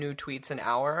like 2 new tweets an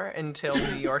hour until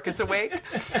New York is awake.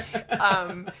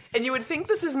 And you would think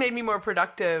this has made me more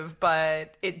productive,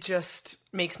 but it just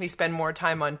makes me spend more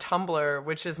time on Tumblr,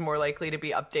 which is more likely to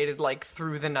be updated like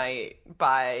through the night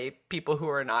by people who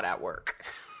are not at work.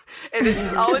 And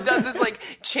it's all it does is like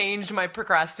change my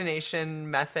procrastination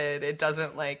method. It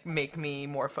doesn't like make me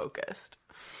more focused.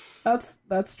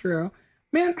 That's true.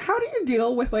 Man, how do you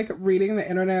deal with like reading the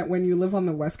internet when you live on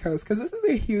the West Coast? Because this is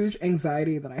a huge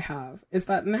anxiety that I have, is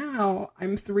that now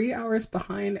I'm 3 hours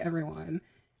behind everyone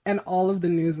and all of the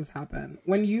news has happened.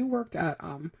 When you worked at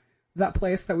that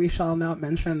place that we shall not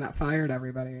mention that fired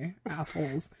everybody,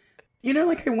 assholes. You know,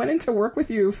 like I went into work with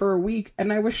you for a week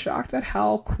and I was shocked at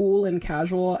how cool and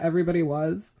casual everybody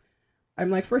was. I'm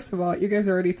like, first of all, you guys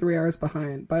are already 3 hours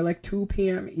behind. By like 2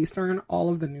 p.m. Eastern, all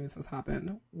of the news has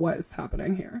happened. What is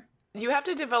happening here? You have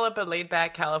to develop a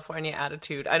laid-back California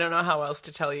attitude. I don't know how else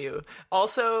to tell you.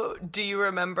 Also, do you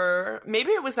remember,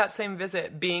 maybe it was that same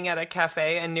visit, being at a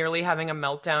cafe and nearly having a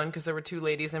meltdown because there were 2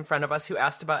 ladies in front of us who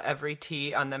asked about every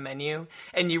tea on the menu,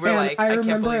 and you were like, I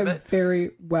can't believe it.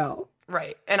 Very well.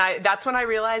 Right. And that's when I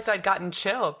realized I'd gotten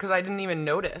chill because I didn't even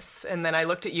notice. And then I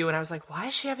looked at you and I was like, why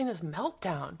is she having this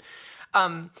meltdown?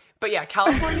 But yeah,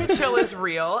 California chill is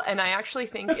real, and I actually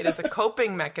think it is a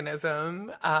coping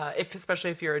mechanism,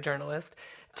 especially if you're a journalist,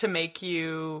 to make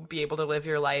you be able to live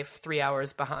your life 3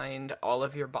 hours behind all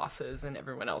of your bosses and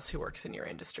everyone else who works in your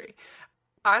industry.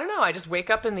 I don't know. I just wake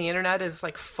up and the internet is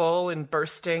like full and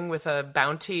bursting with a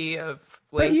bounty of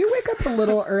links. But you wake up a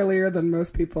little earlier than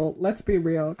most people. Let's be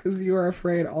real, because you are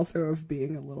afraid also of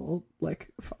being a little like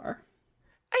far.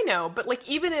 I know, but like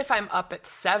even if I'm up at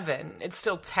 7, it's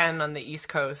still 10 on the East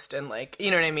Coast, and like,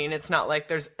 you know what I mean? It's not like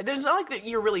there's not like that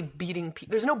you're really beating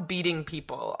there's no beating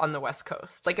people on the West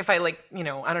Coast. Like if I like, you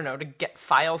know, I don't know, to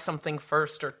file something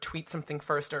first or tweet something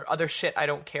first or other shit I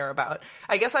don't care about,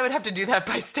 I guess I would have to do that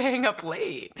by staying up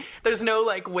late. There's no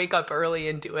like wake up early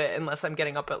and do it unless I'm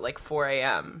getting up at like 4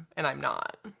 a.m. and I'm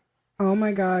not. Oh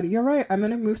my God, you're right. I'm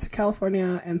going to move to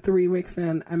California and 3 weeks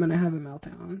in, I'm going to have a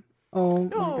meltdown. Oh my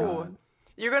God.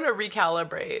 You're going to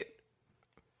recalibrate.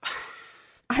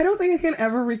 I don't think I can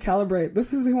ever recalibrate.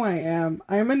 This is who I am.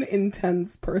 I'm an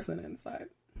intense person inside.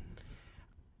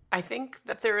 I think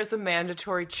that there is a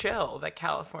mandatory chill that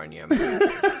California imposes.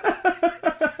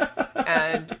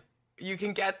 And you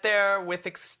can get there with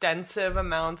extensive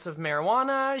amounts of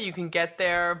marijuana. You can get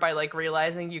there by like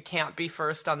realizing you can't be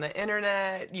first on the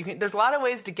internet. There's a lot of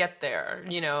ways to get there,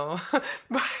 you know.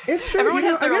 It's true. Everyone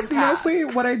has their own path. Mostly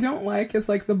what I don't like is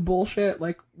like the bullshit,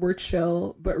 like we're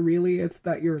chill, but really it's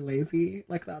that you're lazy.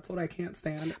 Like that's what I can't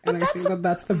stand. And I think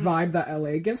that's the vibe that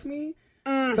LA gives me.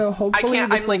 So hopefully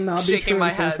this will not be shaking true my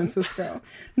in San head. Francisco.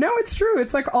 No, it's true.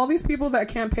 It's like all these people that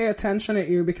can't pay attention at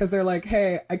you because they're like,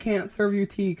 hey, I can't serve you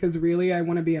tea because really I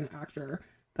want to be an actor.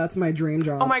 That's my dream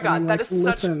job. Oh my God, and I'm that like, is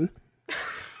such... listen,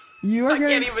 you are I can't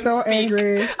getting even so speak.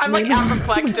 angry. I'm like Maybe-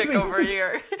 apoplectic over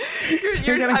here.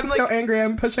 You're getting I'm like, so angry.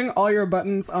 I'm pushing all your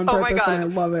buttons on Oh my purpose, God.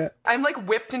 and I love it. I'm like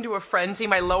whipped into a frenzy.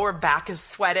 My lower back is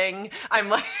sweating. I'm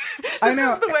like, this I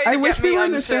know. is the way to I get wish me we were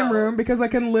in the same unchill. room because I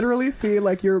can literally see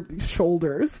like your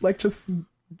shoulders, like just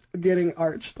getting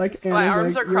arched. Like My Anna's,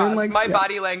 arms like, are you're in, crossed. like, My yeah.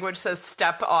 body language says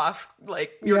step off,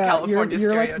 like your Yeah, California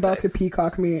you're like stereotype. about to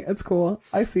peacock me. It's cool.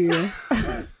 I see you.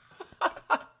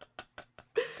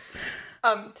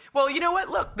 Well, you know what?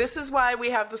 Look, this is why we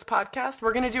have this podcast.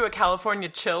 We're going to do a California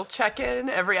chill check-in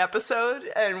every episode,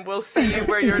 and we'll see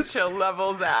where your chill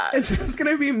level's at. It's just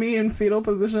gonna be me in fetal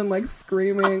position, like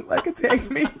screaming, like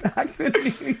take me back to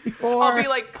New York. I'll be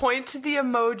like, point to the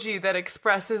emoji that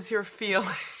expresses your feelings.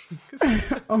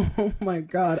 Oh my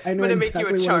God, I know gonna make you a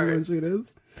exactly what chart. emoji it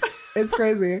is. It's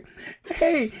crazy.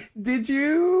 Hey, did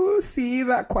you see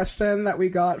that question that we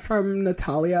got from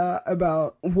Natalia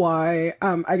about why,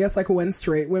 I guess like when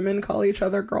straight women call each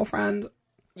other girlfriend?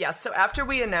 Yes, so after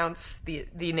we announced the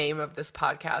name of this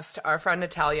podcast, our friend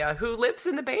Natalia, who lives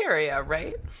in the Bay Area,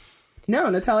 right? No,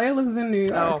 Natalia lives in New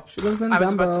York. Oh, She lives in I was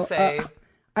Dumbo. about to say...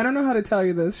 I don't know how to tell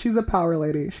you this. She's a power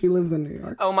lady. She lives in New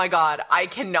York. Oh my God, I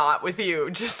cannot with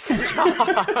you. Just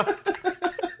stop.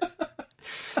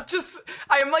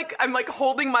 I'm like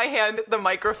holding my hand at the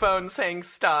microphone saying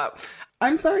stop.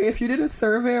 I'm sorry, if you did a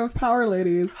survey of power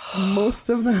ladies, most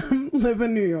of them live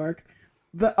in New York.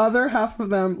 The other half of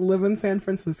them live in San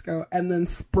Francisco and then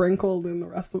sprinkled in the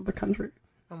rest of the country.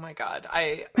 Oh my God,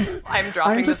 I'm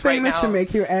dropping I'm just this saying right this now. to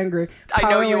make you angry. I know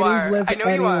Power you ladies are. live I know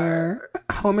you anywhere.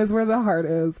 Home is where the heart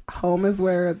is. Home is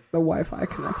where the Wi-Fi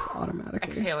connects automatically.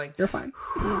 Exhaling. You're fine.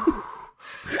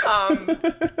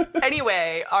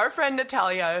 Anyway, our friend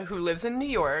Natalia, who lives in New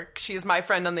York, she's my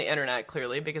friend on the internet,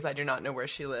 clearly, because I do not know where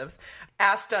she lives,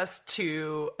 asked us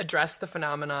to address the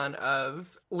phenomenon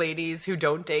of ladies who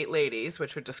don't date ladies,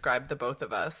 which would describe the both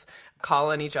of us,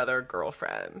 calling each other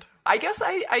girlfriend. I guess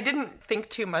I didn't think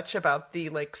too much about the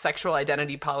like sexual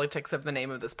identity politics of the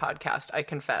name of this podcast, I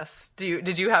confess.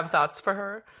 Did you have thoughts for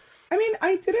her? I mean,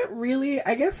 I didn't really.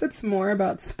 I guess it's more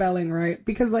about spelling, right?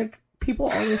 Because like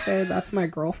people always say that's my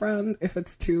girlfriend if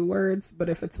it's 2 words, but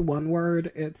if it's 1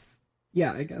 word, it's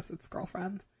I guess it's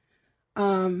girlfriend.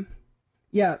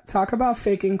 Yeah, talk about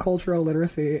faking cultural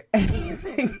literacy.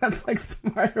 Anything that's like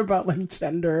smart about like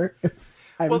gender is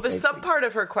Well, the sub part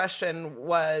of her question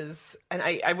was, and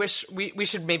I wish we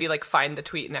should maybe like find the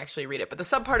tweet and actually read it, but the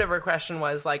sub part of her question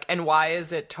was like, and why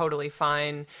is it totally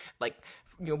fine? Like,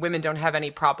 you know, women don't have any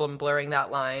problem blurring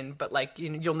that line, but like, you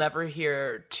know, you'll never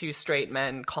hear 2 straight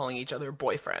men calling each other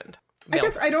boyfriend. I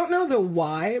guess I don't know the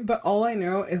why, but all I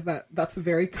know is that that's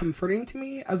very comforting to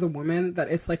me as a woman, that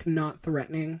it's like not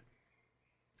threatening,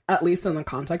 at least in the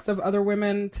context of other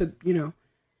women, to, you know,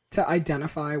 to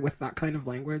identify with that kind of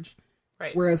language.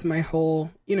 Right. Whereas my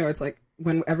whole, you know, it's like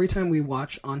every time we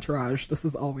watch Entourage, this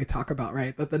is all we talk about,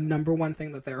 right? That the number one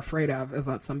thing that they're afraid of is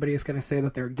that somebody is going to say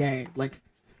that they're gay. Like,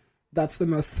 that's the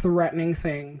most threatening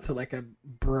thing to like a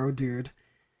bro dude.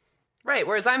 Right.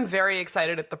 Whereas I'm very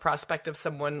excited at the prospect of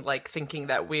someone like thinking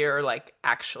that we're like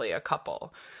actually a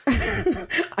couple.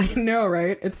 I know,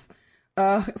 right? It's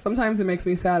sometimes it makes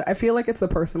me sad. I feel like it's a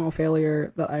personal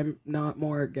failure that I'm not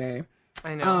more gay.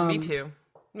 I know. Me too.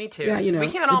 Me too. Yeah, you know, we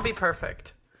can't all be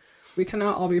perfect. We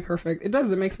cannot all be perfect. It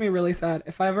does. It makes me really sad.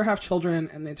 If I ever have children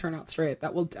and they turn out straight,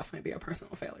 that will definitely be a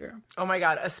personal failure. Oh my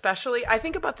God. Especially, I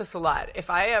think about this a lot. If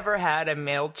I ever had a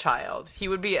male child, he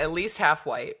would be at least half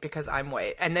white because I'm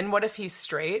white. And then what if he's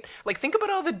straight? Like, think about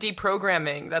all the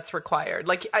deprogramming that's required.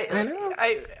 Like, I know.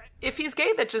 If he's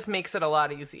gay, that just makes it a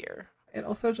lot easier. It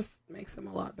also just makes him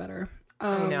a lot better.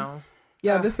 I know.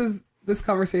 Yeah, this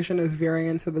conversation is veering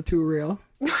into the too real.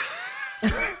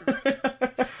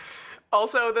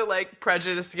 Also, the like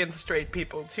prejudice against straight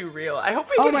people, too real. I hope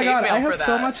we Oh get my hate God, mail I have for that.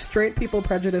 so much straight people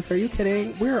prejudice. Are you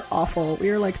kidding? We're awful. We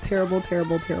are like terrible,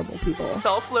 terrible, terrible people.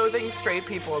 Self-loathing straight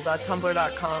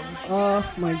people.tumblr.com.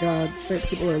 Oh my God, straight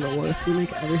people are the worst. We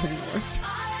make everything the worst.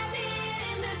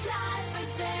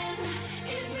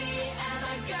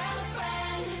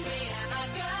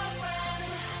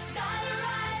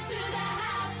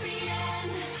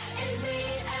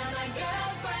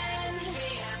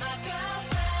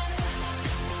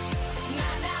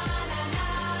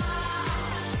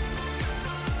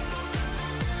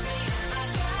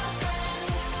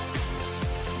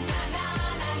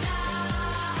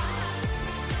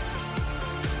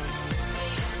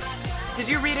 Did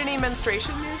you read any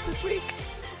menstruation news this week?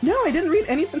 No, I didn't read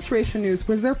any menstruation news.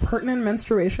 Was there pertinent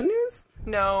menstruation news?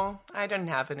 No, I didn't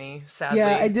have any, sadly.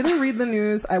 Yeah, I didn't read the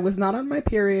news. I was not on my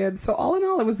period. So all in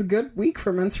all, it was a good week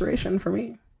for menstruation for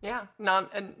me. Yeah,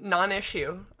 a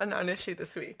non-issue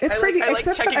this week. It's crazy. I like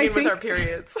except checking I in think... with our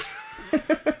periods.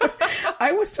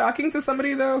 I was talking to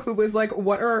somebody, though, who was like,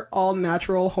 what are all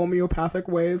natural homeopathic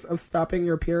ways of stopping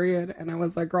your period? And I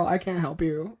was like, girl, I can't help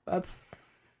you. That's...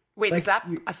 Wait, like, is that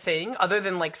a thing other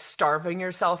than like starving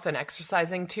yourself and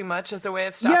exercising too much as a way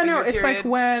of stopping your period? It's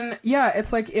like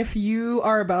it's like if you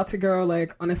are about to go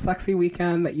like on a sexy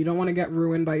weekend that you don't want to get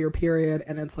ruined by your period,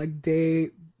 and it's like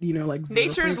day, like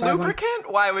nature's lubricant.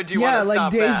 Why would you want to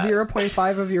stop that? Yeah, like day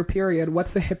 0.5 of your period.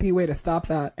 What's the hippie way to stop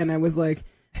that? And I was like,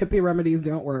 hippie remedies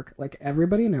don't work. Like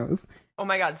everybody knows. Oh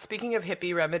my God. Speaking of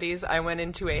hippie remedies, I went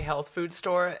into a health food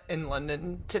store in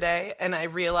London today and I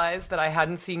realized that I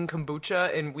hadn't seen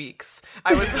kombucha in weeks.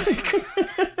 I was like...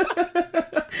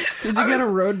 Did you get a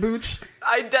road booch?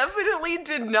 I definitely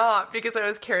did not, because I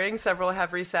was carrying several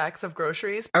heavy sacks of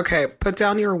groceries. Okay, put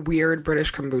down your weird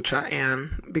British kombucha,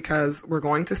 Anne, because we're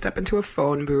going to step into a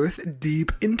phone booth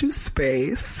deep into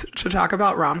space to talk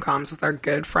about rom-coms with our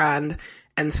good friend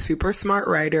and super smart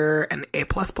writer and A++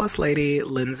 lady,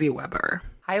 Lindsay Weber.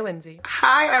 Hi, Lindsay.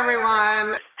 Hi,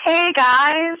 everyone. Hey,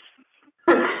 guys.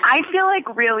 I feel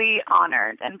like really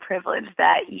honored and privileged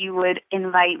that you would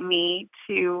invite me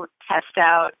to test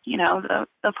out, the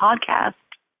podcast.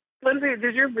 Lindsay,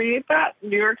 did you read that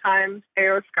New York Times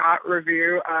A.O. Scott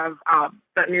review of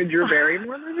that new Drew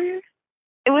Barrymore movie?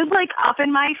 It was like up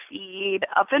in my feed,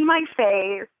 up in my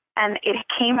face. And it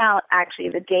came out actually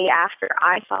the day after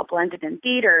I saw Blended in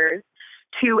theaters,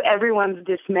 to everyone's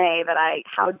dismay that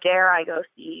how dare I go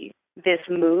see this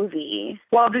movie.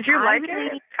 Well, did you like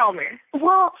it? Tell me.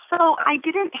 Well, so I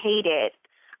didn't hate it.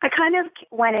 I kind of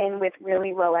went in with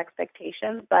really low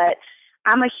expectations, but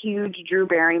I'm a huge Drew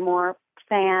Barrymore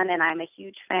fan, and I'm a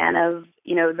huge fan of,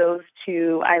 those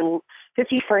two.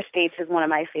 50 First Dates is one of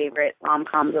my favorite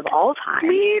rom-coms of all time.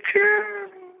 Me too.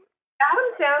 Adam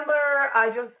Sandler, I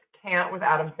just can't with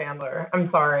Adam Sandler. I'm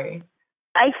sorry.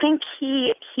 I think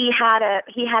he had a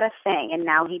thing, and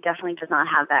now he definitely does not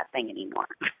have that thing anymore.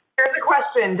 Here's a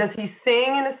question. Does he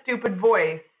sing in a stupid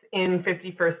voice in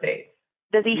 50 First Dates?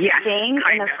 Does he sing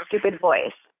in a stupid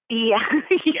voice? Yeah.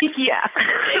 Yeah.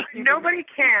 Nobody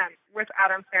can with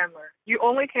Adam Sandler. You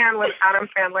only can with Adam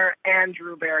Sandler and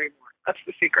Drew Barrymore. That's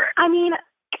the secret. I mean,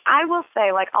 I will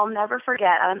say, I'll never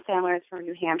forget, Adam Sandler is from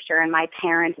New Hampshire, and my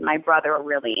parents and my brother were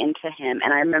really into him.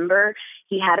 And I remember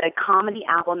he had a comedy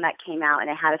album that came out, and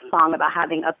it had a song about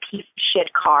having a piece of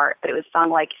shit car, but it was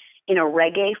sung, in a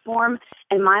reggae form.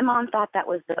 And my mom thought that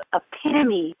was the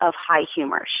epitome of high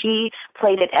humor. She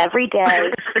played it every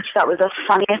day. She thought it was the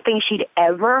funniest thing she'd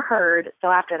ever heard. So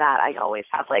after that, I always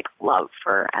have, love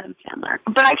for Adam Sandler.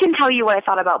 But I can tell you what I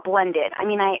thought about Blended. I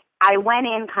mean, I went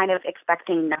in kind of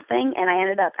expecting nothing, and I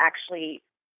ended up actually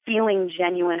feeling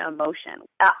genuine emotion.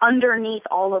 Underneath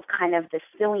all of kind of the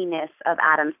silliness of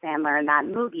Adam Sandler in that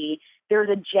movie, there's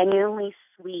a genuinely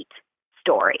sweet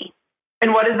story.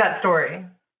 And what is that story?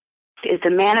 It's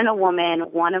a man and a woman,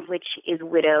 one of which is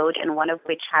widowed and one of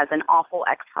which has an awful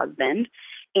ex-husband.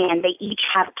 And they each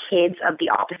have kids of the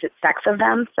opposite sex of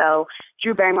them. So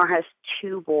Drew Barrymore has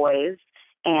 2 boys,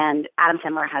 and Adam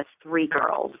Sandler has 3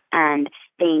 girls. And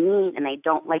they meet and they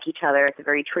don't like each other. It's a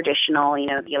very traditional,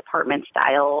 the apartment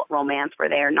style romance where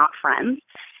they are not friends.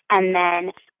 And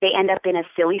then they end up in a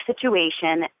silly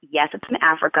situation. Yes, it's in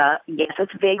Africa. Yes,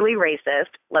 it's vaguely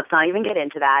racist. Let's not even get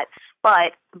into that.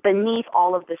 But beneath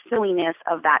all of the silliness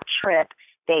of that trip,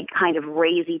 they kind of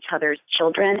raise each other's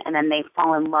children, and then they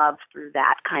fall in love through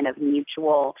that kind of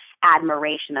mutual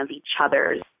admiration of each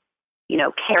other's,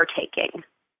 caretaking.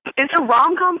 It's a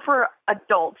rom-com for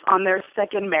adults on their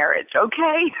second marriage,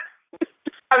 okay?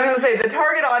 I was going to say, the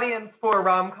target audience for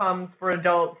rom-coms for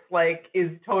adults, is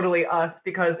totally us,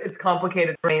 because It's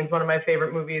Complicated remains one of my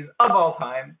favorite movies of all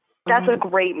time. That's a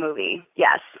great movie,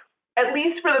 yes. At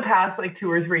least for the past, 2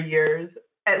 or 3 years,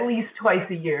 at least twice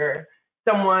a year,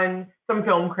 some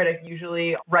film critic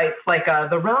usually writes,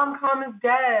 the rom-com is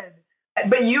dead.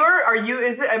 But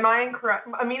am I incorrect?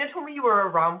 Amina told me you were a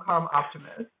rom-com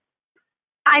optimist.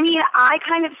 I mean, I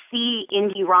kind of see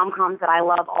indie rom-coms that I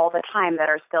love all the time that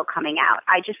are still coming out.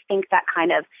 I just think that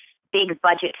kind of big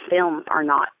budget films are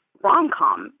not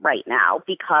rom-com right now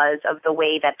because of the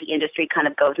way that the industry kind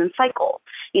of goes in cycles.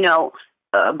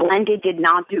 Blended did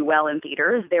not do well in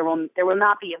theaters. There will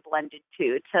not be a Blended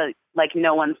 2 to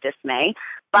no one's dismay.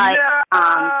 But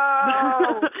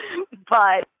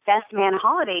but Best Man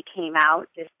Holiday came out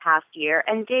this past year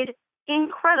and did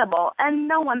incredible, and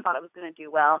no one thought it was going to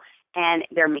do well, and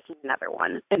they're making another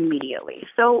one immediately.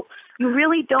 So you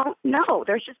really don't know.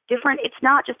 There's just different, it's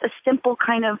not just a simple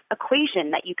kind of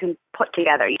equation that you can put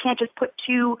together. You can't just put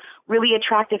two really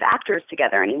attractive actors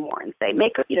together anymore and say,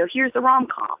 here's the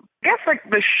rom-com. I guess, like,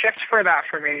 the shift for that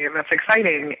for me that's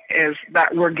exciting is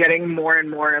that we're getting more and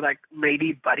more, like,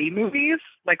 lady buddy movies,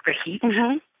 like The Heat.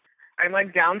 Mm-hmm. I'm,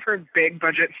 like, down for big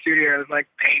budget studios, like,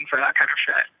 paying for that kind of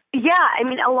shit. Yeah, I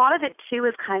mean, a lot of it, too,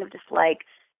 is kind of just, like,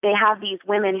 they have these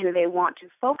women who they want to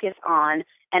focus on,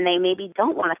 and they maybe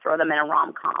don't want to throw them in a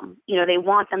rom-com. You know, they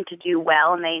want them to do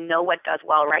well, and they know what does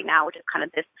well right now, which is kind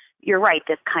of this, you're right,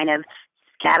 this kind of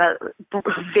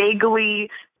vaguely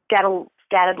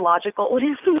scatological, what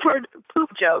is the word? Poop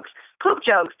jokes.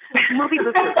 Movies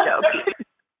with poop jokes.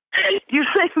 You know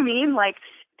what I mean? Like,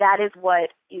 that is what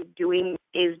is doing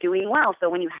well. So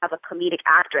when you have a comedic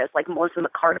actress like Melissa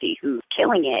McCarthy who's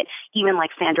killing it, even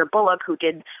like Sandra Bullock who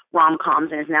did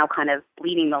rom-coms and is now kind of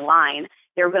leading the line,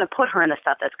 they're going to put her in the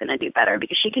stuff that's going to do better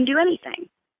because she can do anything.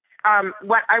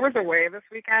 I was away this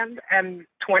weekend and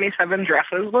 27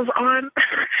 Dresses was on,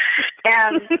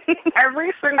 and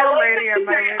every single lady in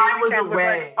my weekend was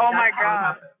like, "Oh my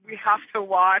God, we have to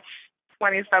watch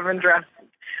 27 Dresses,"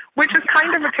 which is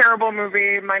kind of a terrible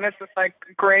movie, minus this like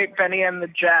great Benny and the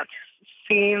Jets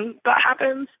scene that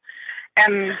happens.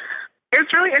 And it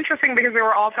was really interesting because they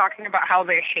were all talking about how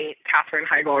they hate Katherine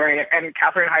Heigl, right? And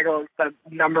Katherine Heigl is the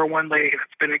number one lady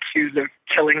that's been accused of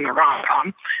killing the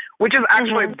rom-com, which is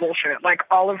actually bullshit. Like,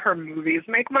 all of her movies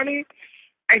make money.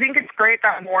 I think it's great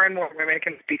that more and more women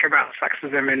can speak about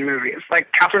sexism in movies. Like,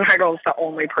 Katherine Heigl is the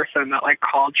only person that, like,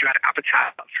 called Judd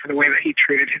Apatow for the way that he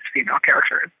treated his female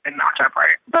characters in Knocked Up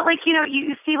Right. But, like, you know,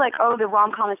 you see, like, oh, the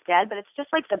rom-com is dead, but it's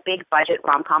just, like, the big budget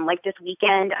rom-com. Like, this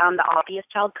weekend, The Obvious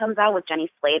Child comes out with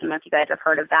Jenny Slate. I don't know if you guys have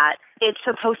heard of that. It's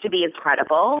supposed to be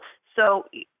incredible. So,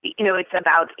 you know, it's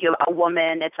about, you know, a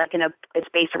woman. It's like it's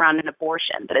based around an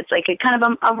abortion, but it's like a kind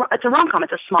of it's a rom-com.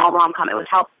 It's a small rom-com. It was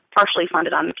partially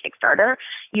funded on Kickstarter.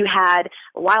 You had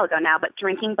a while ago now, but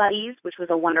Drinking Buddies, which was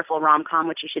a wonderful rom-com,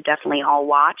 which you should definitely all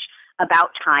watch.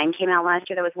 About Time came out last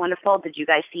year. That was wonderful. Did you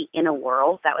guys see In a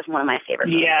World? That was one of my favorite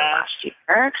movies last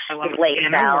year. I love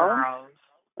In a World.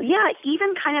 Yeah,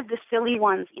 even kind of the silly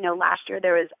ones. You know, last year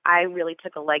I really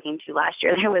took a liking to last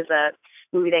year. There was a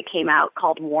movie that came out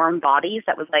called Warm Bodies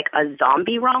that was like a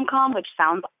zombie rom-com, which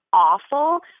sounds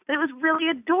awful, but it was really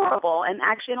adorable. And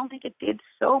actually, I don't think it did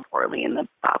so poorly in the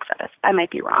box office. I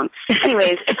might be wrong.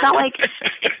 Anyways, it's not like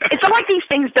these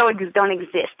things don't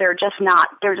exist. They're just not.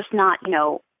 You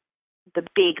know, the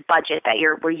big budget that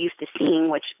we're used to seeing,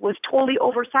 which was totally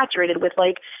oversaturated with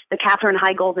like the Katherine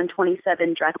Heigls and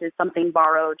 27 Dresses, Something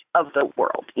Borrowed of the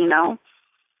world. You know.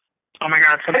 Oh my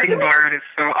God, Something Borrowed is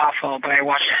so awful, but I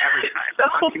watch it every time. So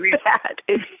bad.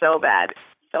 It's so bad.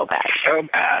 So bad. So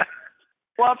bad.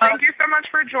 Well, thank you so much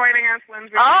for joining us,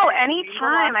 Lindsay. Oh,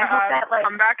 anytime. I hope that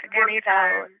come back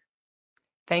anytime.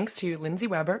 Thanks to Lindsay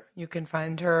Weber. You can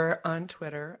find her on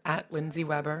Twitter at Lindsay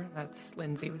Weber. That's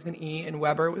Lindsay with an E and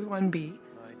Weber with one B.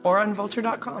 Or on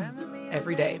vulture.com.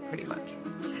 Every day, pretty much.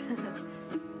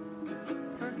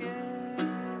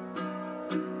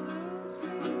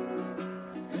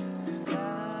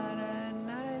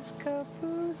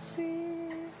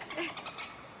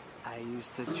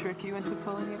 To trick you into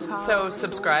pulling your power. So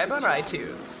subscribe on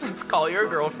iTunes. It's Call Your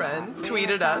Girlfriend.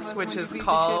 Tweet at us, which is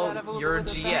Call Your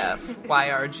GF,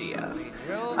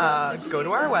 YRGF. Go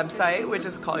to our website, which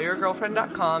is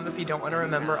callyourgirlfriend.com if you don't want to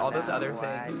remember all those other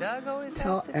things.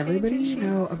 Tell everybody you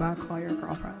know about Call Your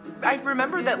Girlfriend. I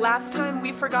remember that last time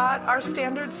we forgot our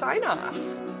standard sign-off.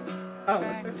 Oh,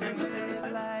 what's our standard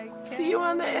sign-off? See you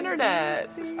on the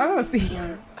internet. Oh, see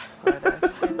you.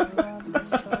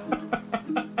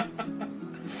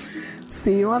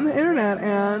 See you on the internet,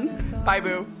 and bye,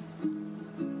 boo.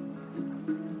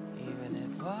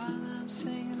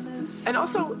 And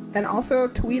also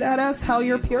tweet at us how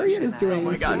your period is doing.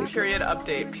 Oh my God, week. Period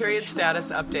update, period status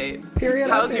update.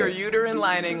 Period How's update. your uterine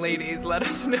lining, ladies? Let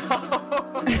us know.